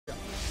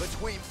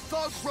between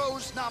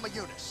ThugRose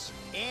Is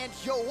and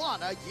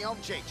Joanna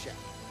Jędrzejczyk.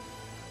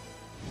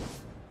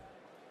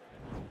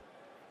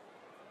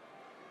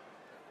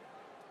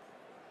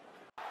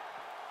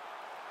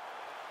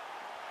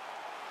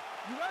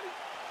 You ready?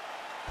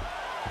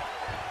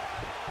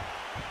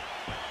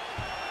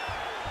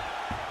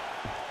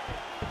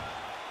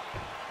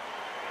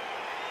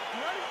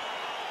 You ready?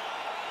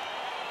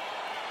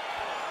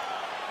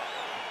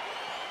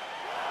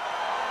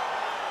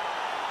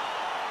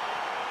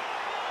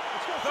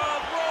 Let's go.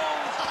 ThugRose!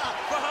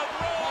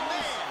 Oh,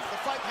 man, the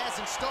fight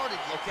hasn't started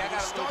yet. Okay, I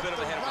got a little bit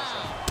ahead of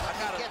myself. I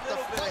got a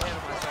little bit ahead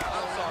of myself.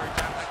 I'm sorry,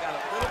 John. I got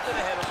a little bit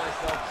ahead of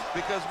myself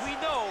because we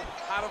know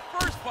how the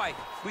first fight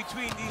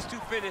between these two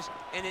finished,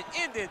 and it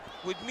ended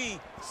with me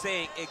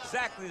saying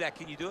exactly that.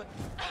 Can you do it?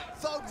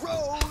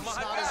 ThugRose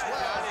not as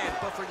well.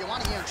 But for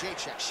Joanna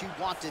Jędrzejczyk, she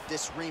wanted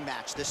this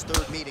rematch, this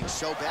third meeting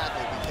so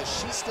badly because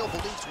she still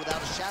believes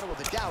without a shadow of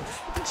a doubt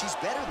that she's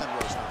better than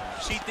Rose.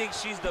 She thinks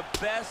she's the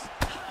best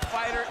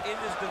fighter in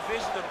this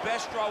division, the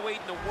best strawweight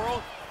in the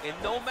world, and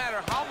no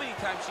matter how many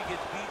times she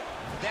gets beat,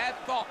 that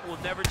thought will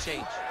never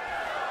change.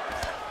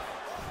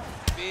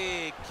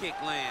 Big kick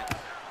lands.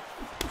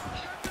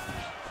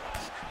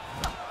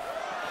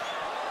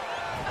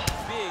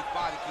 Big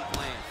body kick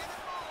lands.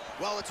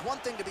 Well, it's one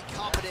thing to be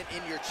confident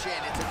in your chin.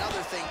 It's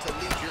another thing to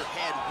leave your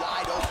head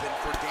wide open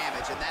for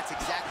damage, and that's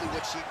exactly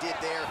what she did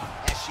there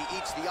as she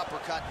eats the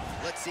uppercut.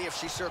 Let's see if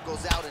she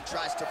circles out and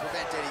tries to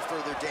prevent any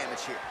further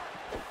damage here.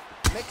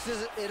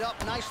 Mixes it up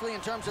nicely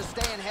in terms of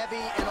staying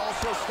heavy and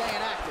also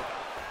staying active.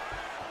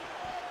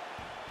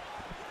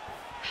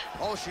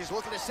 Oh, she's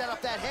looking to set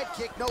up that head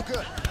kick. No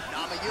good.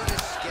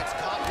 Namajunas gets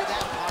caught with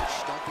that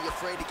punch. Don't be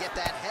afraid to get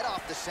that head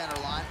off the center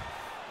line.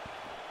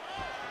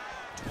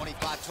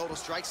 25 total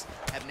strikes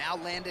have now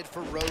landed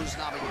for Rose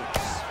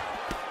Namajunas.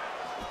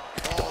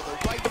 Oh,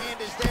 the right hand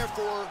is there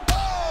for her.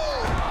 Oh!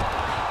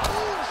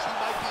 Oh, she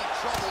might be in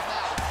trouble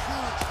now.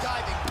 Huge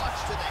diving punch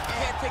to the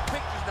head. Can't take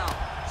pictures now.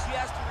 She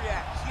has to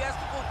react. She has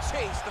to go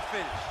chase the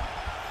finish.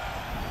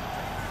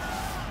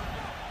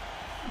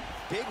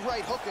 Big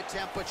right hook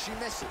attempt, but she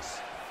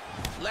misses.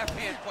 Left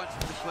hand punch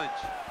to the clinch.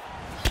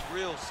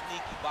 Real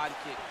sneaky body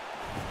kick.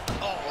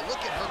 Oh, look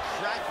at her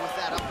crack with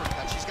that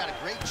uppercut. She's got a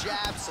great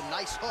jab, some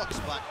nice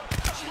hooks, but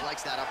she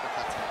likes that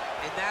uppercut tonight.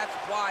 And that's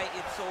why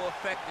it's so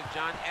effective,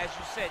 John. As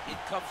you said, it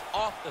comes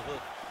off the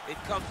hook. It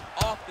comes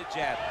off the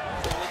jab.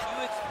 So when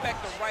you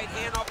expect a right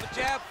hand off a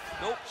jab,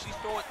 nope, she's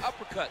throwing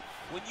uppercut.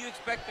 When you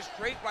expect a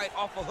straight right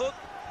off a hook,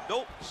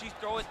 nope, she's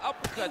throwing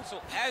uppercut.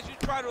 So as you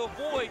try to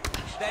avoid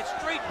that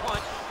straight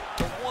punch,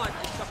 the one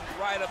is coming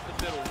right up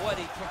the middle. What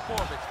a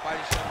performance by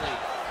this young lady.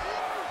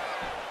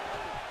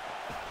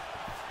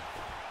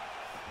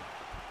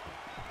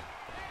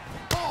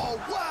 Oh,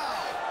 wow!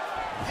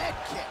 Head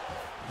kick.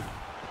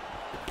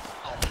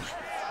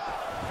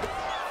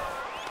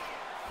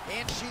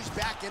 And she's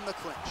back in the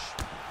clinch.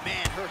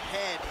 Man, her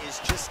head is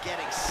just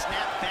getting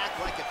snapped back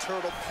like a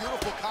turtle.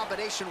 Beautiful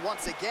combination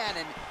once again,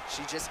 and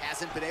she just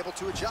hasn't been able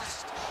to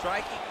adjust.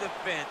 Striking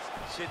defense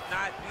should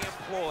not be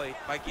employed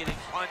by getting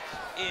punched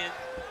in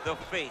the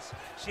face.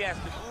 She has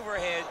to move her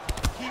head,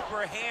 keep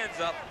her hands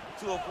up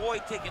to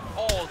avoid taking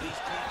all these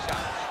clean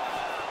shots.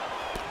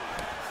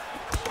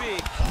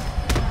 Big.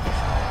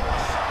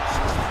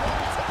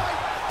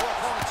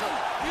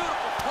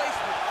 Beautiful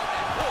placement on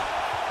that hook.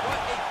 What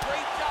a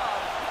great job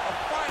of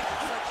finding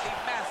such a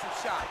massive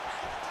shot.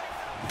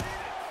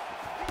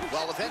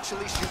 Well,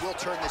 eventually she will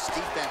turn this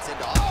defense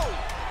into... Oh!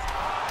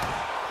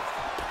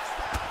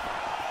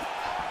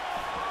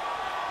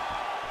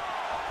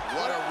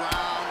 What a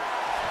round.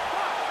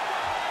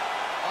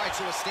 All right,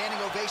 so a standing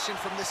ovation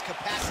from this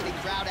capacity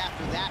crowd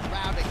after that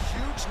round. A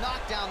huge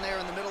knockdown there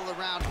in the middle of the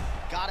round.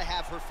 Gotta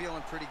have her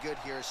feeling pretty good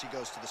here as she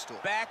goes to the stool.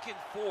 Back and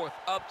forth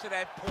up to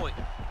that point,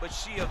 but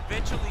she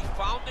eventually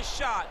found the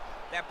shot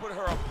that put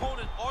her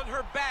opponent on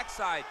her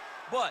backside.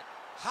 But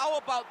how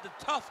about the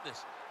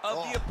toughness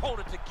of the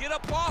opponent to get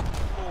up off the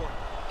floor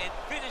and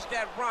finish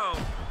that round?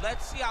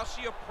 Let's see how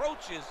she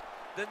approaches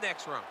the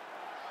next round.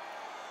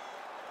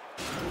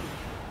 It's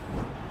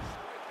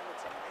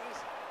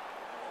amazing.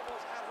 You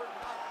almost had her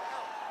knocked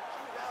out. She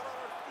was out on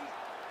her feet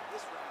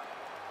this round.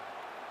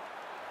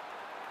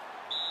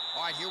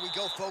 All right, here we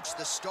go, folks.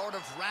 The start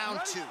of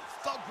round two.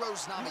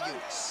 ThugRose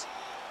Is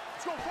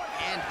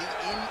and the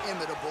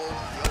inimitable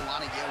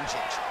Joanna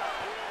Jędrzejczyk.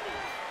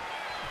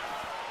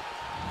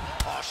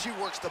 Oh, she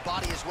works the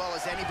body as well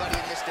as anybody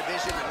in this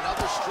division.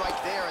 Another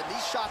strike there, and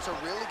these shots are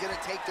really going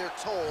to take their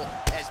toll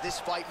as this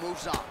fight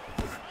moves on.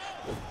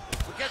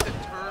 Look at the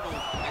turtle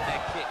in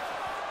that kick.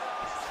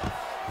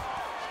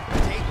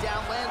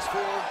 Takedown lands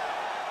for her.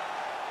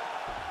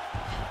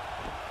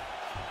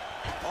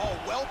 Oh,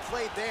 well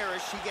played there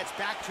as she gets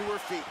back to her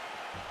feet.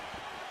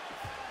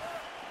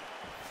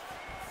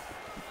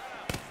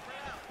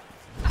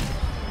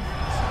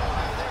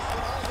 There's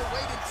put all the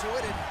weight into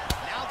it, and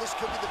now this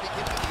could be the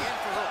beginning of the end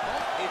for her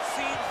opponent. It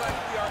seems like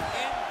we are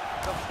in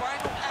the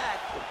final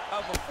act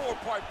of a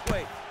four-part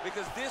play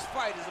because this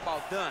fight is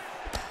about done.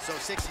 So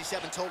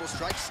 67 total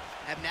strikes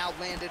have now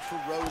landed for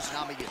Rose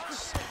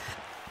Namajunas.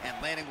 And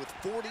landing with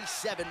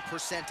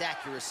 47%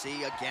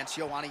 accuracy against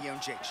Joanna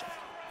Jędrzejczyk.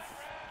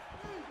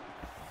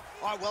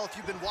 All right, well, if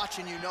you've been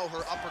watching, you know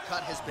her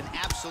uppercut has been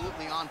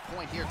absolutely on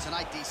point here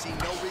tonight, DC.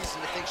 No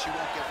reason to think she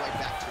won't get right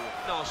back to it.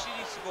 No, she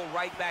needs to go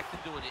right back to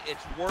doing it.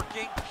 It's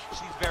working.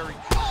 She's very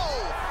good.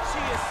 Oh!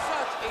 She is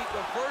such a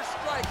diverse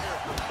striker.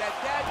 That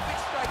big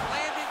strike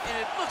landed,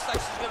 and it looks like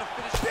she's going to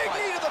finish the Big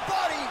fight. knee to the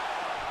body.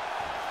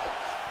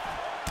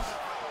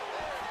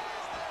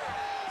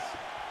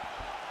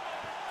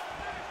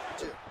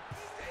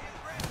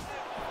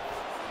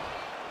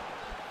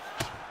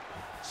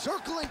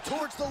 Circling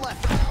towards the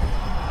left.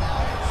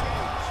 Now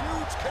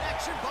huge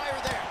connection by her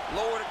there.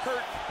 Lower the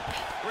curtain.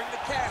 Bring the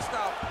cast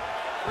out.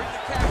 Bring the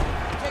cast.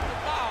 Take the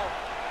bow.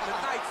 The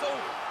night's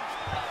over.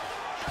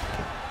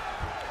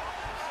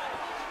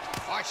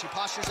 All right, she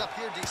postures up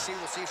here, DC.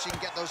 We'll see if she can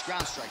get those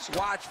ground strikes here.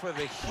 Watch for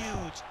the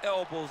huge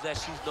elbows that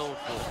she's known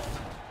for.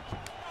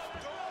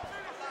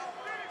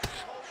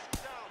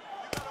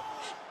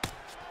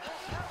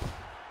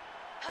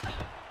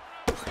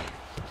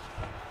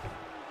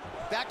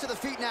 Back to the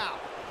feet now.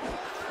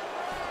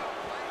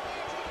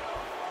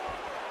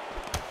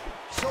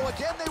 So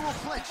again, they will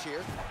flinch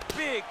here.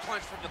 Big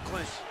punch from the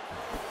clinch.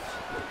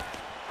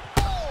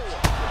 Oh!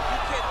 You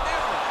can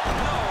never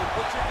know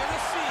what you're going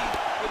to see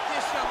with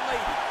this young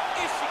lady.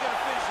 Is she going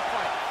to finish the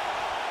fight?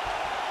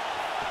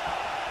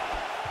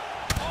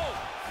 Oh!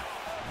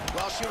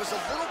 Well, she was a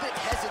little bit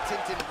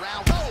hesitant in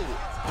round. Oh!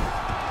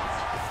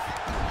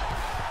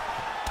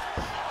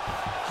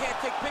 Can't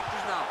take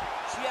pictures now.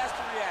 She has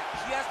to react.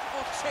 She has to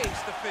go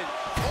chase the finish.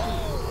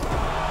 Oh!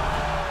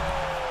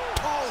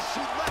 Oh, she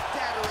leapt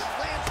at her and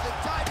lands the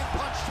diving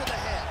punch to the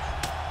head.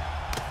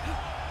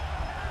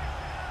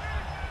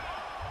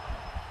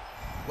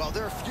 Well,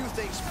 there are few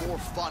things more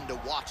fun to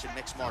watch in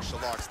mixed martial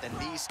arts than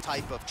these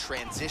type of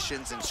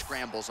transitions and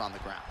scrambles on the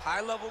ground.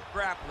 High-level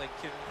grappling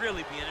can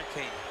really be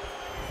entertaining.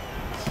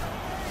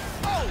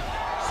 Oh!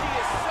 She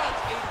is such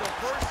a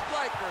diverse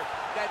striker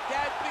that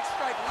big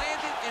strike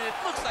landed, and it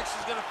looks like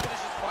she's going to finish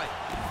this fight.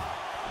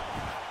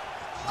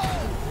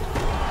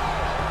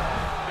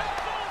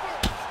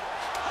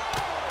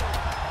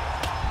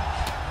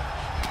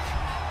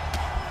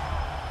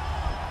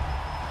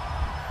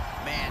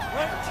 Man,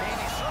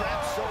 entertaining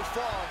scrap so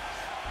far.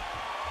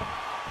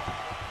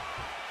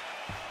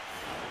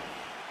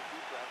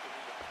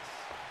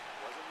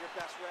 Wasn't your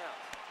best round.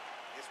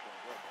 This one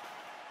will.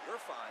 You're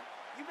fine.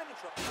 You've been in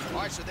trouble.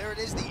 All right, so there it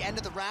is, the end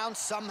of the round.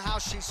 Somehow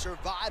she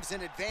survives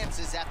and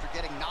advances after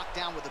getting knocked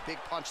down with a big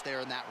punch there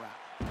in that round.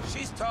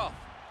 She's tough.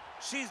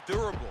 She's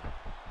durable.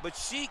 But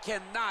she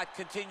cannot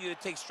continue to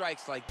take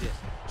strikes like this.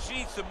 She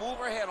needs to move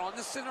her head on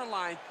the center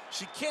line.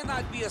 She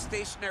cannot be a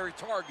stationary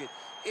target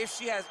if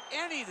she has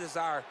any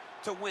desire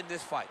to win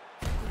this fight.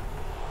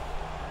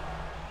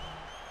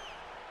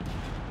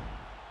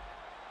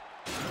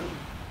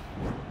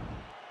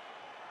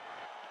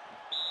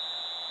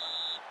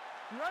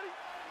 You ready?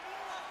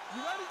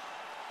 You ready?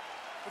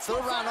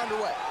 Third round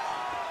underway.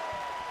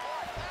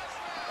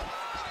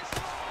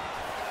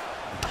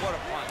 What a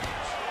punch.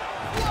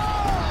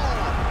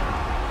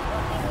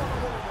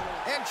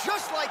 And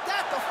just like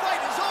that, the fight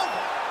is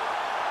over.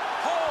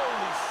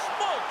 Holy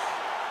smokes!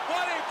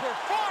 What a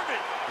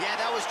performance! Yeah,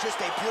 that was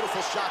just a beautiful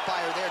shot by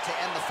her there to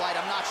end the fight.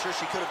 I'm not sure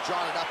she could have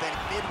drawn it up any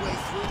midway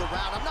through the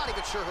round. I'm not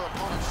even sure her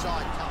opponent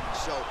saw it coming.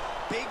 So,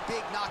 big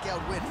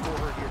knockout win for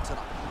her here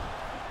tonight.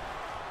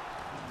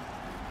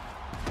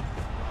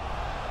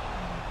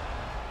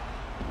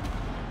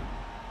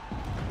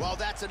 Well,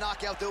 that's a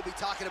knockout they'll be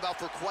talking about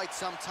for quite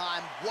some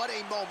time. What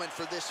a moment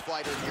for this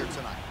fighter here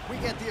tonight. We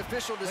get the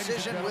official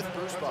decision with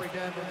Bruce Buffer.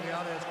 Dan from the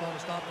audience called a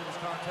stop to this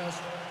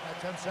contest at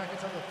 10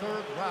 seconds of the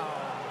third round.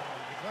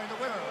 Declaring the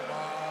winner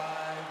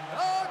by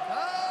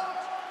knockout,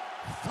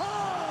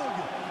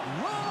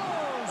 ThugRose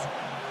Is.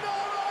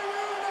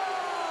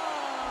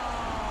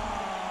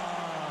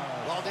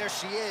 Well, there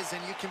she is,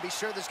 and you can be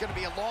sure there's going to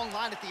be a long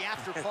line at the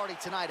after party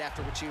tonight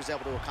after what she was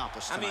able to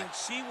accomplish tonight. I mean,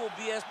 she will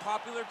be as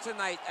popular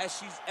tonight as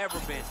she's ever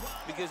been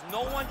because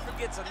no one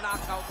forgets a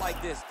knockout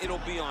like this. It'll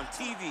be on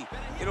TV.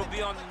 It'll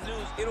be on the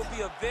news. It'll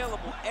be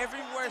available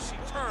everywhere she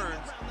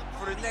turns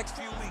for the next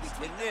few weeks,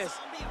 and this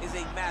is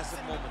a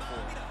massive moment for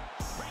her.